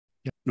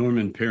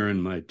Norman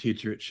Perrin, my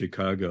teacher at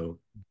Chicago,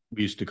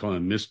 we used to call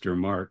him Mr.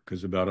 Mark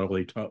because about all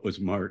he taught was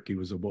Mark. He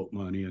was a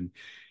Boltmanian.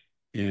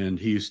 And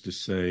he used to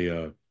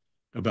say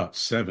about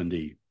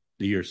 70,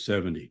 the year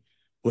 70,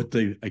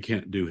 I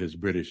can't do his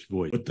British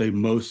voice, what they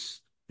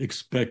most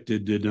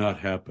expected did not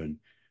happen.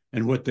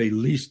 And what they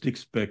least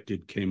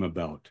expected came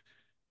about.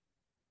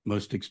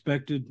 Most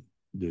expected,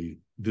 the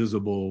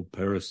visible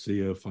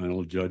parousia,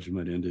 final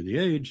judgment, end of the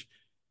age.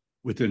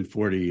 Within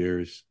 40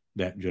 years,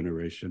 that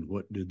generation,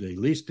 what did they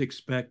least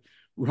expect?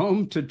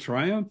 Rome to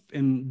triumph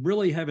and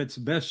really have its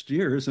best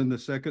years in the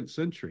second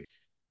century.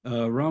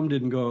 Rome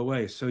didn't go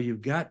away. So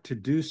you've got to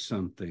do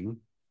something,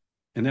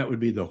 and that would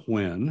be the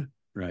when,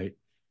 right?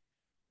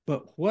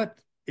 But what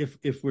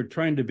if we're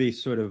trying to be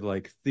sort of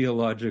like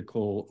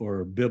theological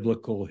or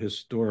biblical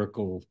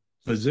historical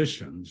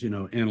physicians,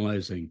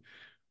 analyzing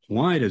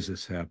why does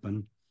this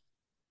happen?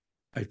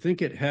 I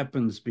think it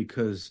happens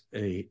because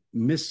a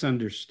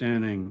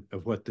misunderstanding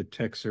of what the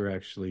texts are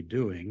actually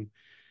doing.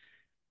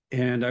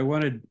 And I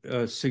want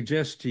to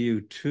suggest to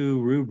you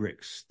two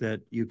rubrics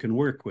that you can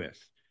work with.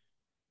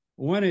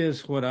 One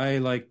is what I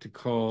like to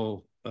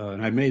call,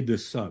 and I made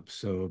this up,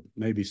 so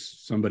maybe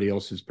somebody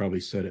else has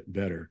probably said it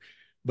better,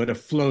 but a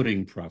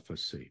floating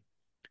prophecy.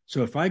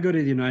 So if I go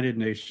to the United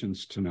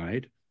Nations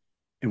tonight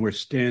and we're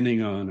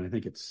standing on, I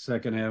think it's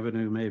Second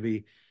Avenue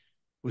maybe,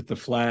 with the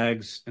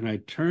flags, and I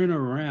turn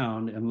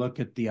around and look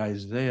at the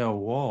Isaiah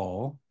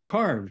wall,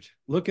 carved,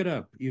 look it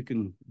up. You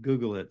can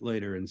Google it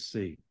later and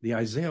see. The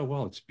Isaiah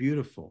wall, it's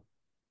beautiful.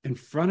 In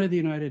front of the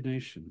United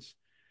Nations.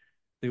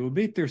 They will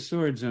beat their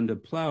swords into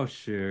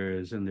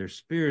plowshares and their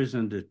spears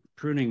into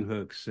pruning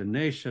hooks, and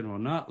nation will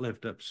not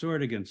lift up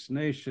sword against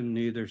nation,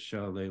 neither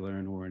shall they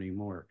learn war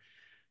anymore.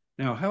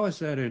 Now, how is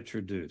that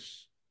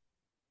introduced?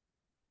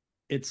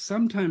 It's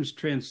sometimes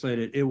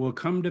translated, it will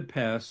come to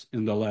pass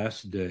in the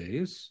last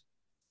days.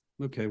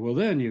 Okay, well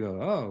then you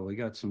go, oh, we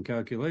got some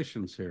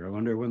calculations here. I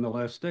wonder when the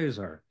last days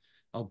are.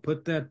 I'll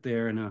put that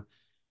there.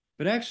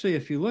 But actually,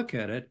 if you look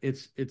at it,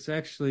 it's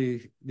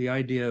actually the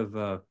idea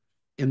of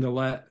in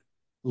the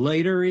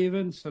later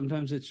even,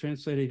 sometimes it's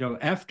translated,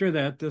 after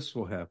that, this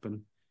will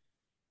happen.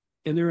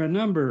 And there are a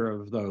number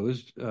of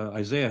those.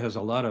 Isaiah has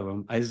a lot of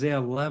them. Isaiah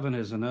 11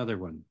 is another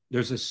one.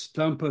 There's a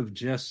stump of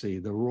Jesse,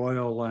 the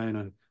royal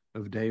line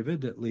of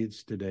David that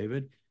leads to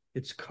David.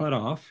 It's cut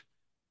off.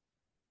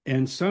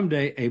 And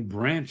someday a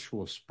branch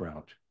will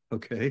sprout.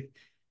 Okay.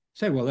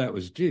 Say, well, that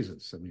was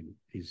Jesus. I mean,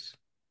 he's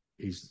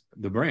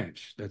the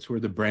branch. That's where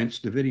the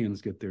branch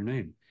Davidians get their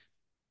name.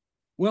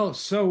 Well,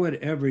 so would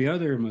every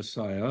other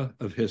Messiah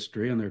of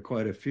history, and there are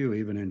quite a few,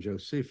 even in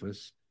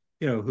Josephus,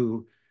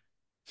 who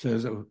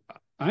says, oh,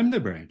 I'm the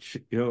branch,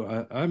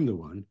 I'm the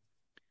one.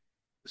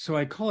 So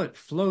I call it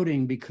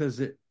floating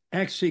because it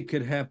actually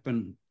could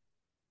happen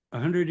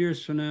 100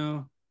 years from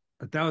now,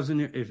 1,000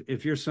 years.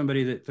 If you're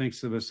somebody that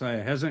thinks the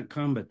Messiah hasn't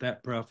come, but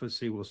that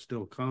prophecy will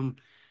still come,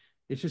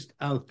 it's just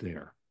out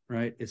there,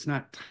 right? It's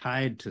not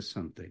tied to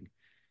something.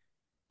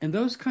 And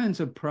those kinds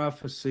of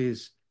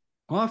prophecies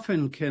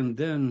often can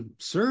then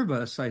serve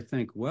us, I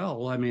think,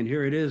 well. I mean,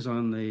 here it is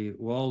on the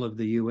wall of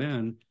the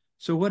UN.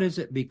 So what does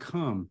it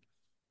become?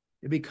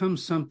 It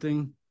becomes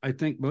something I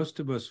think most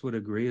of us would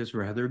agree is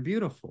rather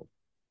beautiful.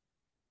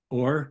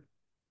 Or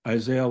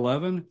Isaiah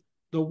 11,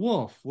 the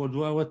wolf will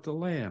dwell with the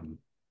lamb,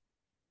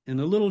 and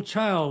the little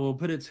child will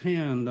put its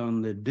hand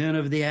on the den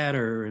of the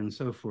adder, and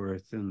so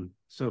forth and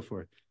so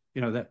forth.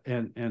 That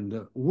and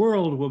the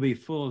world will be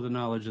full of the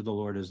knowledge of the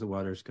Lord as the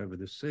waters cover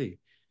the sea.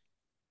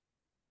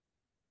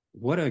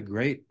 What a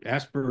great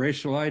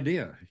aspirational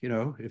idea,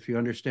 if you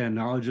understand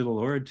knowledge of the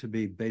Lord to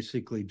be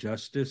basically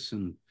justice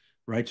and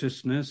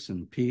righteousness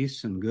and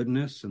peace and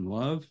goodness and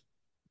love.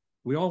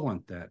 We all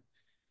want that.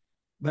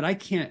 But I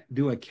can't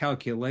do a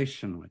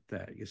calculation with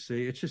that, you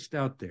see. It's just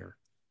out there.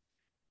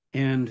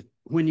 And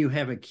when you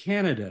have a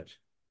candidate,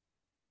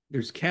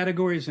 there's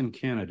categories and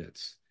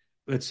candidates.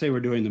 Let's say we're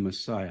doing the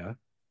Messiah.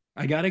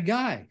 I got a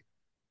guy,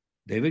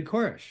 David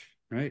Koresh,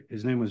 right?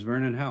 His name was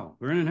Vernon Howell.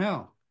 Vernon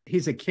Howell.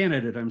 He's a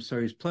candidate, I'm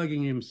sorry. He's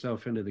plugging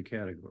himself into the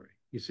category.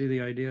 You see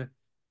the idea?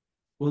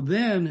 Well,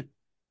 then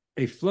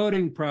a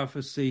floating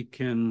prophecy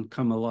can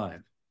come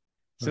alive.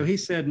 So he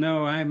said,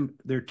 no,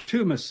 there are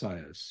two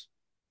Messiahs.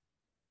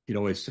 He'd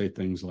always say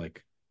things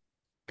like,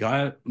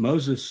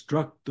 Moses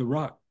struck the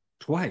rock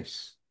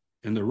twice,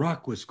 and the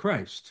rock was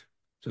Christ.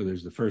 So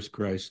there's the first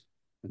Christ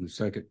and the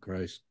second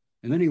Christ.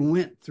 And then he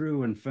went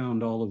through and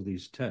found all of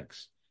these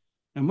texts.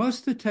 Now, most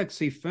of the texts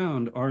he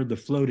found are the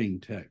floating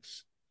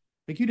texts.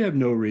 Like, you'd have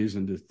no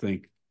reason to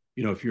think,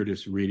 if you're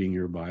just reading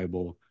your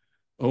Bible,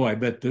 oh, I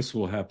bet this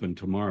will happen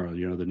tomorrow.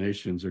 The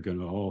nations are going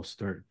to all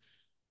start.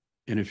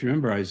 And if you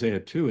remember Isaiah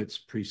 2, it's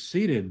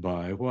preceded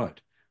by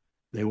what?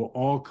 They will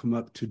all come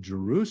up to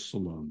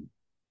Jerusalem,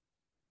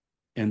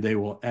 and they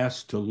will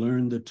ask to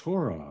learn the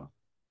Torah,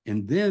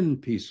 and then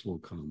peace will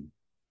come.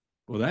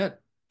 Well, that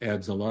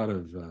adds a lot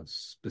of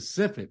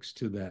specifics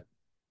to that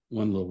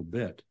one little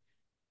bit.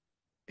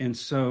 And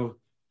so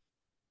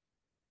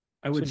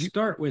I would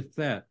start with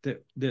that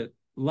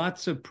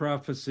lots of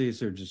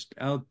prophecies are just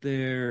out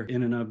there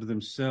in and of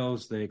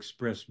themselves. They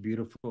express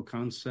beautiful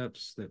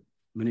concepts that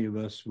many of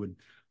us would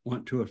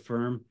want to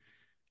affirm.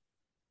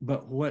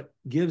 But what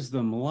gives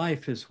them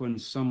life is when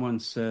someone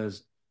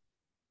says,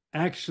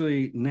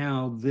 actually,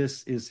 now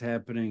this is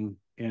happening,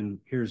 and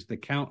here's the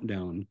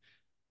countdown,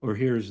 or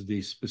here's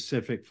the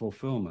specific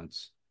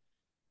fulfillments.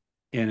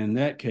 And in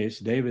that case,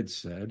 David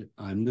said,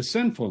 I'm the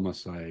sinful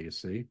Messiah, you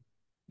see,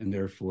 and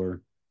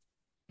therefore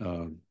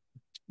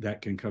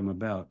that can come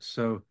about.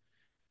 So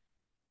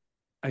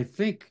I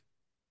think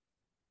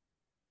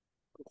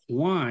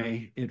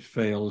why it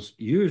fails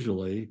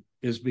usually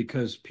is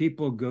because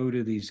people go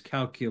to these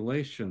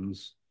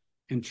calculations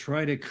and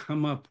try to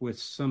come up with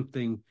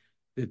something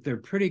that they're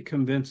pretty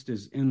convinced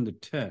is in the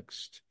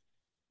text.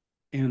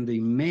 And the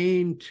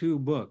main two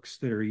books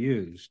that are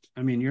used,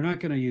 I mean, you're not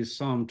going to use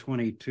Psalm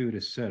 22 to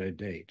set a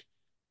date.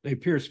 They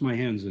pierced my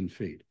hands and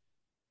feet.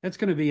 That's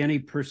going to be any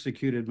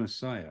persecuted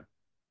Messiah.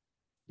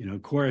 You know,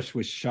 Chorus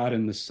was shot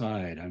in the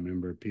side. I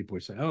remember people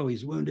would say, oh,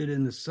 he's wounded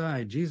in the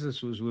side.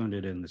 Jesus was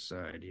wounded in the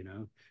side, you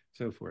know,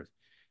 so forth.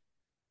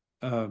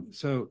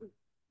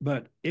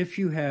 But if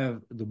you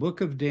have the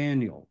book of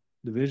Daniel,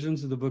 the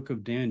visions of the book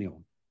of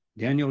Daniel,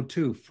 Daniel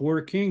 2,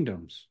 4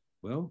 kingdoms.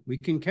 Well, we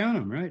can count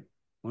them, right?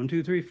 1,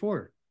 2, 3,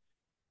 4.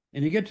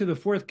 And you get to the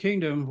fourth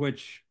kingdom,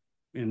 which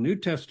in New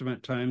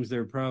Testament times,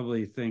 they're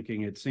probably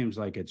thinking it seems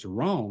like it's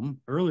Rome.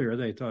 Earlier,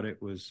 they thought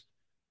it was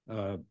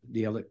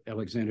the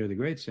Alexander the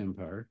Great's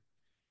empire.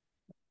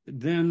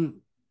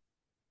 Then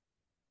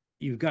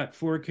you've got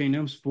 4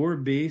 kingdoms, 4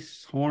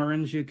 beasts,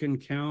 horns you can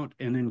count,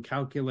 and then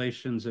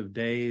calculations of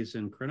days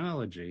and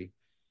chronology.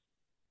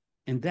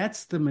 And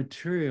that's the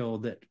material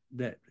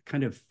that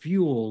kind of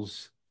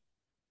fuels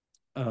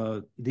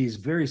these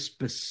very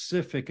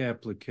specific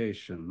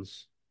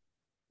applications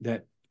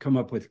that come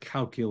up with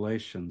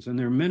calculations. And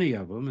there are many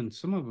of them, and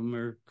some of them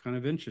are kind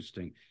of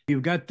interesting.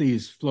 You've got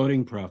these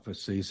floating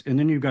prophecies, and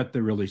then you've got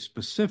the really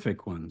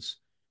specific ones.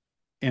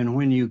 And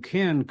when you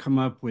can come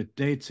up with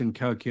dates and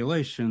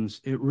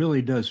calculations, it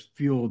really does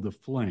fuel the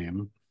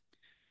flame.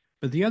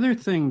 But the other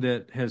thing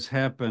that has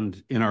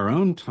happened in our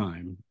own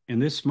time,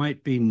 and this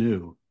might be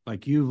new,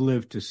 like you've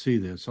lived to see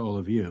this, all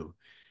of you,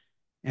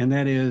 and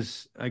that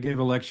is, I gave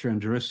a lecture in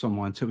Jerusalem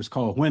once. It was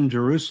called When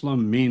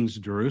Jerusalem Means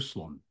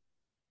Jerusalem.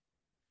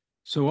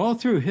 So all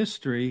through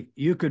history,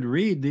 you could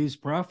read these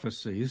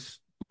prophecies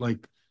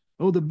like,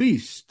 oh, the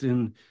beast,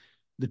 and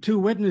the 2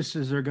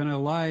 witnesses are going to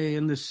lie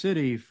in the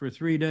city for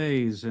 3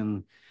 days,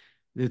 and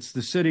it's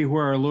the city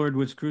where our Lord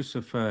was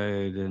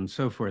crucified, and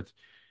so forth.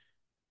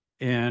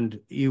 And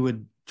you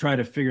would try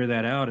to figure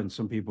that out, and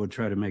some people would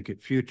try to make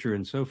it future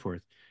and so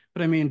forth.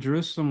 But I mean,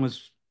 Jerusalem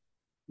was,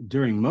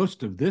 during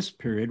most of this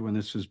period when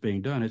this was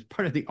being done, it's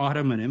part of the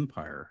Ottoman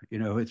Empire. You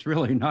know, it's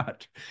really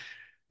not.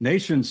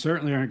 Nations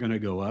certainly aren't going to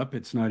go up.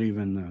 It's not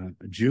even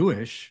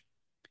Jewish.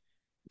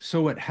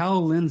 So what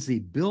Hal Lindsey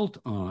built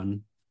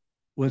on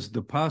was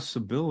the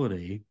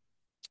possibility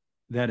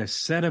that a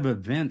set of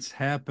events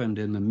happened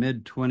in the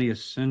mid-20th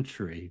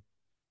century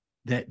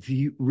that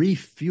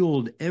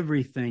refueled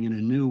everything in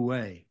a new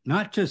way,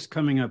 not just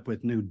coming up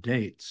with new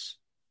dates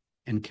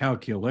and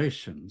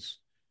calculations,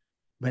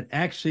 but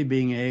actually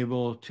being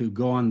able to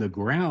go on the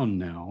ground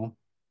now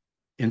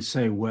and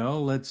say,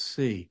 well, let's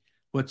see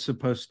what's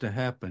supposed to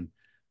happen.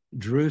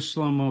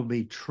 Jerusalem will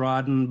be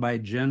trodden by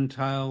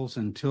Gentiles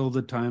until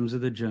the times of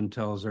the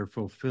Gentiles are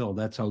fulfilled.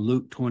 That's a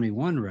Luke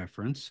 21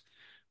 reference,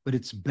 but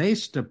it's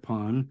based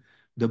upon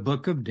the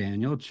book of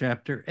Daniel,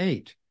 chapter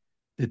 8,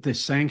 that the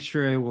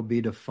sanctuary will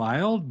be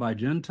defiled by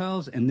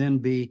Gentiles and then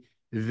be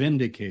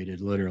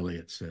vindicated, literally,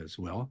 it says.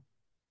 Well,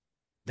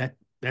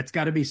 that's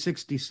got to be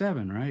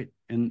 67, right?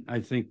 And I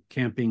think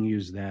Camping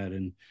used that.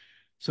 And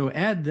so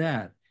add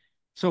that.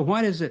 So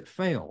why does it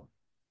fail?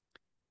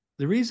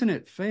 The reason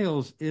it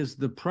fails is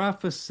the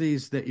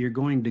prophecies that you're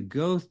going to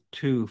go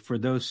to for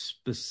those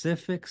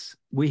specifics,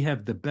 we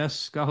have the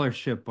best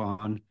scholarship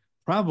on,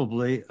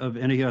 probably, of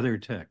any other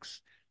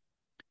text.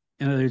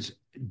 In other words,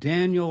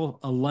 Daniel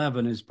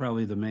 11 is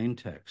probably the main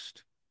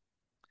text.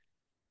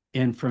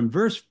 And from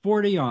verse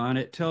 40 on,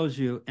 it tells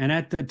you, and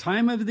at the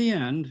time of the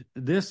end,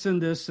 this and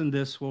this and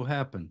this will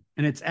happen.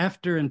 And it's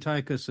after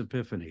Antiochus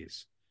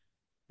Epiphanes.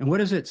 And what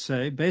does it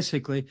say?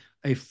 Basically,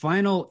 a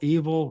final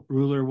evil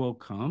ruler will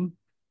come.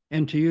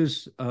 And to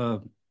use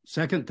 2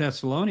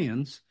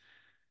 Thessalonians,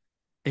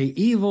 a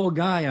evil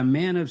guy, a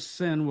man of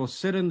sin, will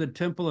sit in the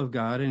temple of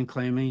God and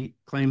claim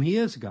he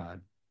is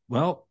God.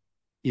 Well,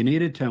 you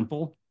need a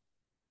temple.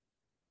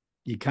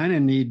 You kind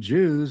of need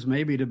Jews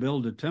maybe to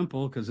build a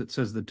temple because it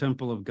says the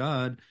temple of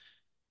God.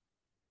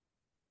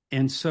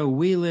 And so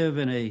we live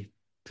in a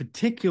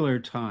particular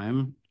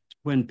time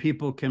when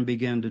people can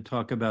begin to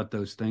talk about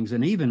those things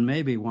and even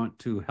maybe want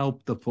to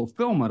help the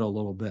fulfillment a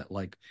little bit,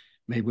 like,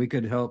 maybe we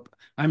could help.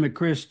 I'm a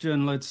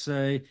Christian, let's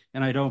say,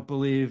 and I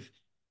believe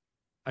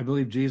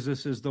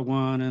Jesus is the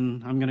one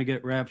and I'm going to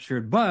get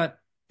raptured. But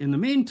in the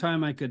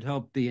meantime, I could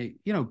help pave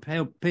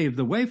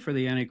the way for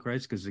the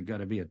Antichrist because there's got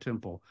to be a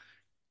temple.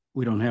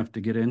 We don't have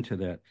to get into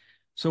that.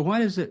 So why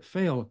does it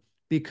fail?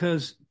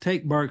 Because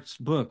take Bart's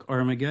book,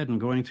 Armageddon,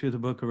 going through the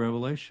book of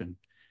Revelation.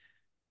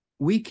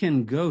 We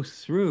can go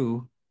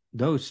through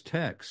those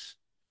texts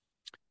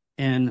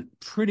and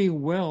pretty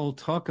well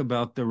talk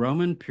about the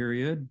Roman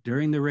period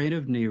during the reign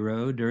of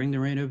Nero, during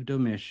the reign of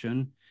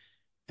Domitian,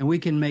 and we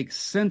can make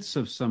sense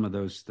of some of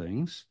those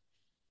things.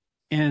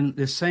 And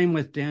the same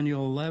with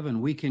Daniel 11.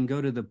 We can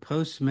go to the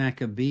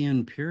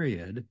post-Maccabean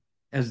period,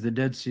 as the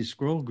Dead Sea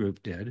Scroll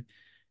group did,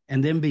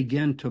 and then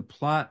begin to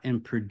plot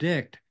and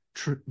predict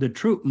the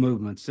troop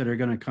movements that are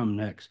going to come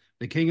next.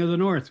 The king of the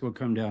north will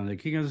come down, the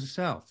king of the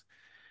south.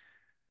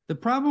 The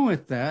problem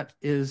with that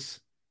is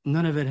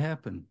none of it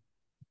happened.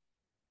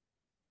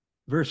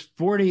 Verse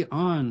 40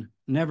 on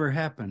never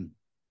happened.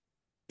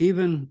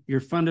 Even your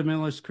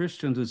fundamentalist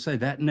Christians would say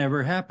that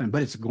never happened,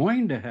 but it's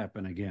going to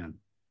happen again.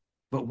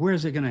 But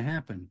where's it going to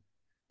happen?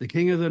 The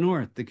king of the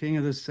north, the king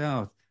of the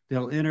south,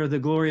 they'll enter the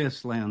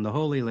glorious land, the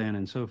holy land,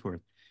 and so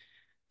forth.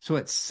 So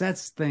it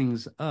sets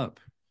things up.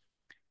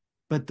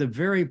 But the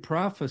very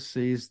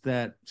prophecies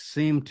that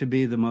seem to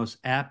be the most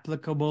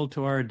applicable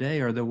to our day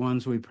are the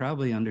ones we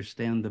probably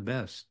understand the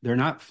best. They're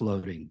not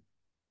floating.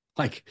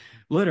 Like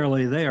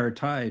literally, they are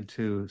tied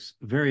to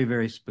very,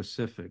 very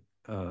specific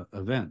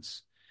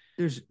events.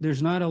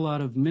 There's not a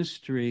lot of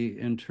mystery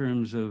in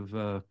terms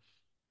of,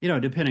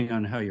 depending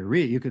on how you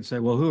read, you could say,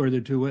 well, who are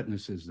the two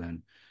witnesses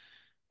then?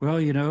 Well,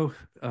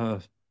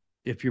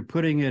 if you're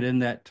putting it in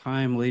that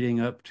time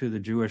leading up to the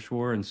Jewish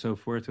war and so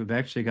forth, we've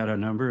actually got a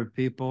number of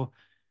people.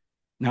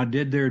 Now,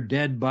 did their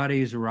dead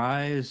bodies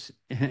rise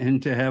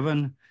into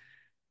heaven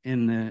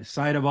in the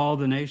sight of all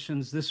the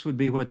nations? This would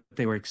be what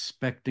they were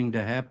expecting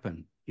to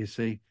happen, you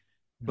see.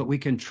 But we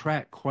can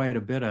track quite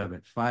a bit of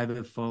it. 5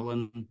 have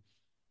fallen,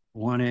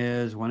 one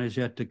is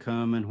yet to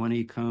come, and when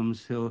he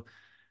comes, he'll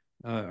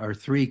are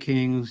 3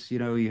 kings.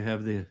 You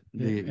have the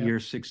year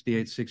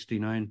 68,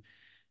 69.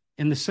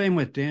 And the same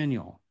with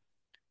Daniel.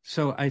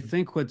 So I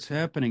think what's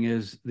happening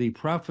is the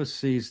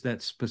prophecies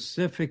that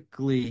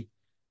specifically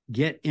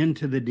get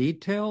into the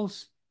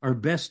details are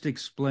best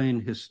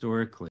explained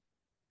historically.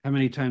 How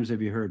many times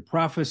have you heard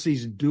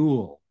prophecies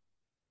duel?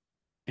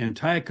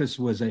 Antiochus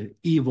was an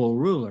evil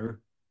ruler,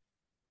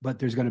 but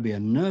there's going to be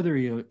another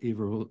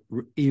evil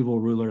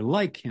ruler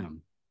like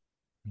him,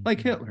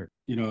 like Hitler.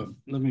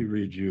 Let me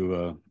read you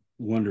a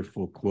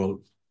wonderful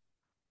quote.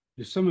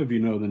 Some of you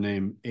know the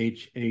name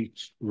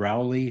H.H.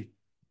 Rowley,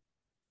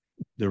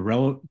 The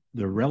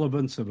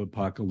Relevance of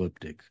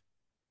Apocalyptic.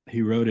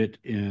 He wrote it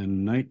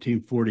in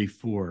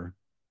 1944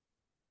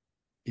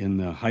 in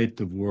the height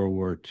of World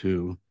War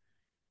II.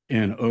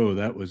 And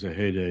that was a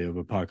heyday of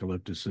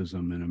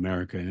apocalypticism in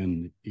America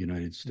and the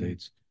United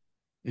States.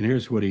 And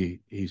here's what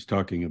he's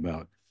talking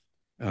about.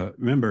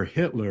 Remember,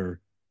 Hitler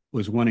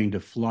was wanting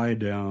to fly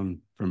down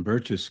from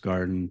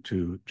Berchtesgaden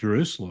to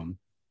Jerusalem.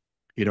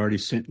 He'd already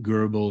sent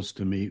Goebbels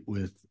to meet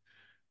with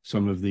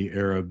some of the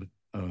Arab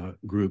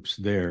groups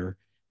there.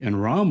 And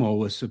Rommel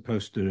was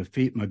supposed to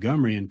defeat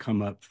Montgomery and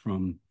come up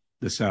from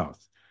the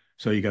south.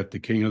 So you got the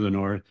king of the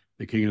north,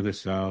 the king of the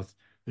south.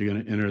 They're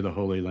going to enter the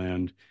Holy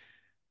Land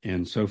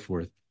and so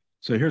forth.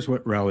 So here's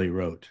what Rowley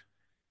wrote.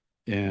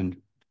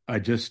 And I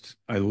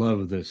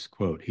love this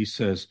quote. He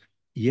says,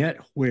 "Yet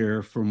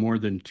where for more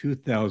than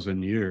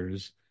 2,000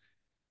 years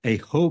a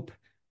hope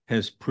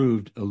has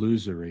proved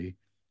illusory,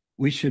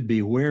 we should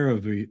beware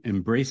of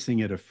embracing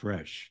it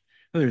afresh."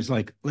 There's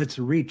let's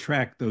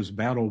retract those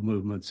battle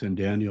movements in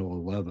Daniel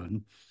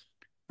 11,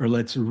 or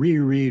let's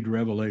reread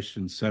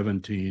Revelation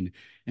 17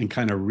 and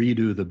kind of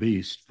redo the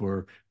beast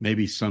for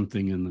maybe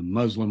something in the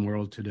Muslim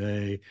world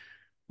today,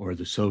 or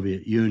the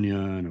Soviet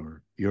Union,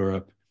 or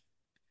Europe.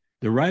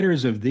 The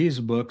writers of these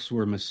books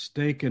were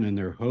mistaken in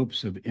their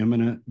hopes of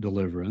imminent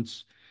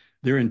deliverance.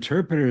 Their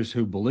interpreters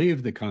who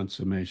believed the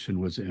consummation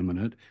was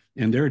imminent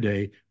in their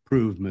day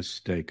proved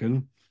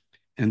mistaken.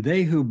 And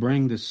they who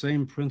bring the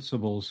same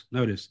principles,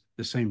 notice,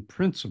 the same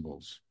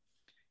principles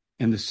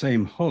and the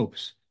same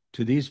hopes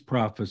to these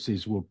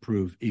prophecies will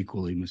prove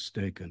equally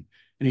mistaken.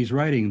 And he's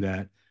writing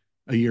that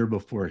a year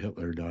before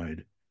Hitler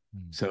died.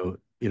 So,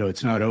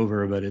 it's not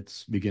over, but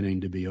it's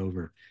beginning to be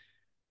over.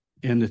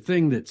 And the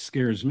thing that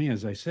scares me,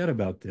 as I said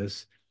about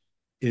this,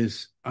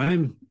 is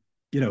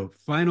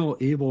final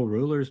evil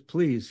rulers,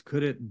 please,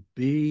 could it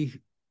be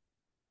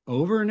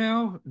over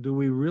now? Do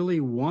we really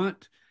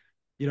want,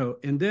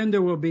 and then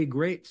there will be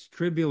great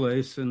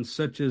tribulation,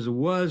 such as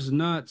was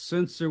not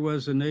since there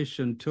was a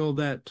nation till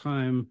that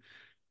time.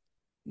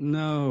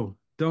 No,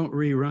 don't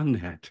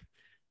rerun that.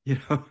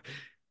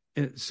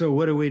 So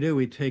what do?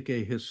 We take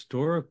a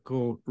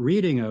historical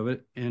reading of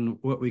it, and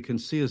what we can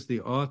see is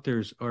the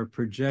authors are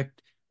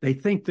they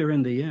think they're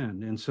in the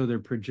end, and so they're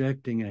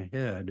projecting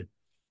ahead.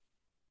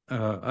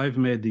 I've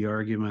made the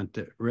argument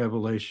that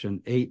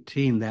Revelation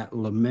 18, that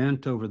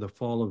lament over the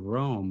fall of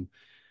Rome,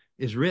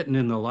 is written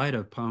in the light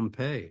of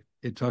Pompeii.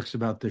 It talks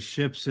about the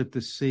ships at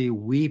the sea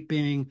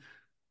weeping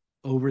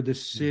over the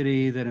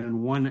city that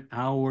in 1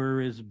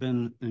 hour has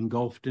been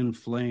engulfed in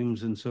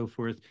flames and so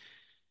forth.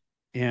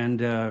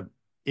 And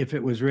if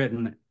it was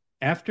written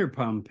after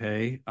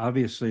Pompeii,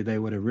 obviously they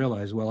would have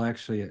realized, well,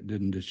 actually it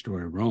didn't destroy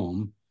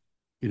Rome.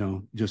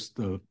 just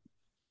the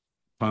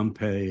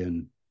Pompeii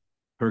and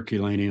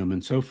Herculaneum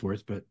and so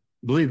forth. But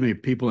believe me,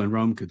 people in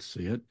Rome could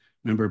see it.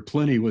 Remember,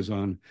 Pliny was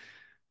on,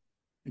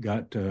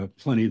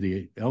 Pliny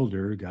the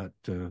Elder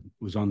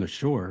was on the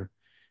shore.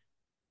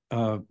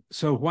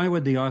 So why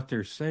would the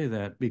author say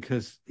that?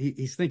 Because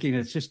he's thinking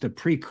it's just a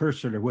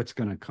precursor to what's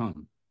going to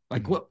come.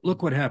 Like,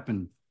 look what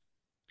happened.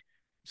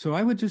 So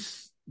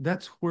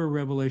that's where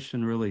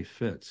Revelation really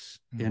fits.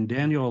 And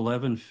Daniel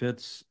 11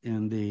 fits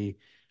in the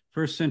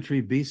first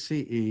century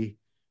BCE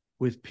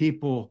with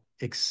people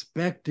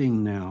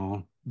expecting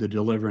now the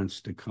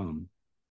deliverance to come.